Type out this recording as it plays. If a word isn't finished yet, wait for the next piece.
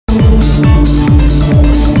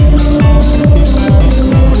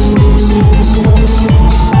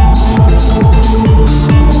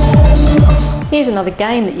another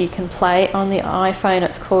game that you can play on the iPhone.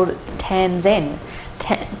 It's called Tanzen.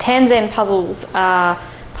 Tanzen puzzles are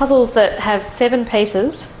puzzles that have 7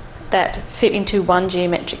 pieces that fit into one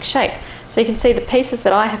geometric shape. So you can see the pieces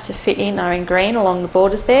that I have to fit in are in green along the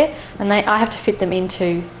borders there, and I have to fit them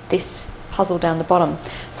into this puzzle down the bottom.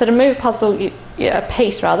 So to move a puzzle, a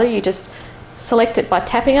piece rather, you just select it by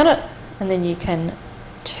tapping on it, and then you can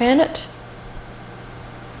turn it,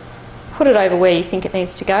 put it over where you think it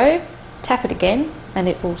needs to go, tap it again, and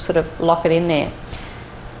it will sort of lock it in there.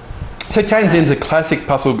 So Tanzen's a classic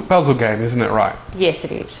puzzle game, isn't it, right? Yes,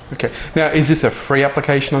 it is. Okay. Now, is this a free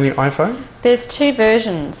application on the iPhone? There's 2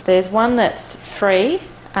 versions. There's one that's free,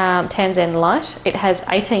 Tanzen Lite. It has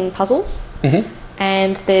 18 puzzles.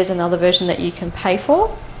 And there's another version that you can pay for,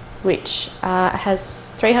 which has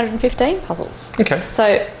 315 puzzles. Okay.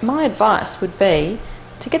 So my advice would be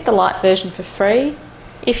to get the Lite version for free.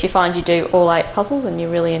 If you find you do all 8 puzzles and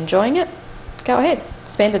you're really enjoying it, go ahead.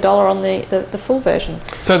 Spend $1 on the full version.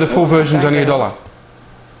 So the full version's only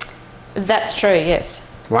 $1? That's true, yes.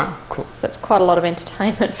 Wow, cool. That's quite a lot of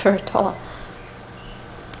entertainment for $1.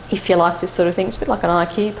 If you like this sort of thing, it's a bit like an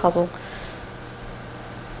IQ puzzle.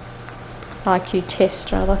 IQ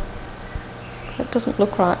test, rather. That doesn't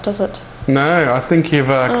look right, does it? No, I think you've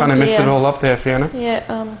kind of messed it all up there, Fiona. Yeah,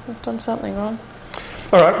 I've done something wrong.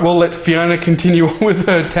 All right, we'll let Fiona continue on with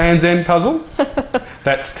her Tanzen puzzle.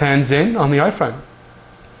 That's Tanzen on the iPhone.